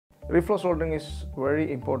Reflow soldering is a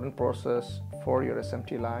very important process for your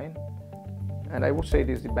SMT line, and I would say it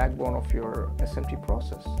is the backbone of your SMT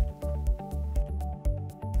process.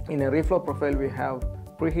 In a reflow profile, we have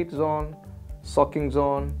preheat zone, soaking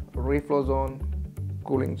zone, reflow zone,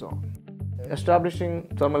 cooling zone. Establishing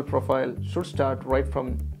thermal profile should start right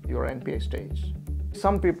from your NPI stage.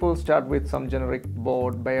 Some people start with some generic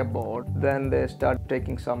board, bare board, then they start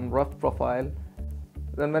taking some rough profile.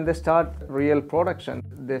 Then when they start real production,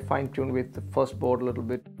 they fine tune with the first board a little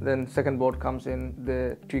bit. Then second board comes in,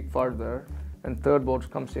 they tweak further. And third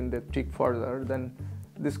board comes in, they tweak further. Then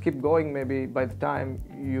this keep going. Maybe by the time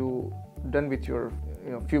you done with your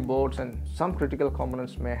few boards, and some critical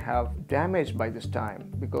components may have damage by this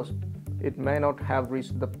time because it may not have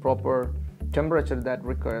reached the proper temperature that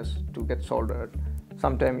requires to get soldered.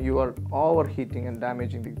 Sometimes you are overheating and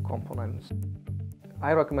damaging the components.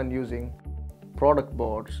 I recommend using product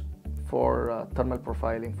boards for thermal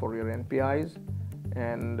profiling for your NPIs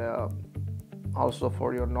and also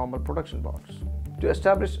for your normal production boards. To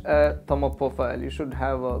establish a thermal profile, you should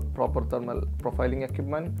have a proper thermal profiling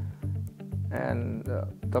equipment and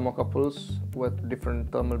thermocouples with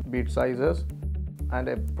different thermal bead sizes and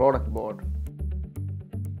a product board.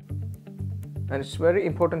 And it's very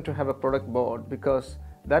important to have a product board because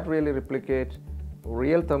that really replicates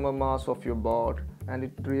real thermal mass of your board, and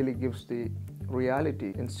it really gives the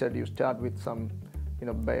reality. Instead, you start with some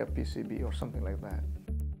bare PCB or something like that.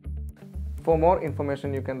 For more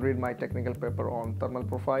information, you can read my technical paper on thermal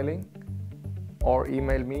profiling, or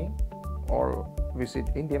email me, or visit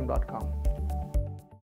indium.com.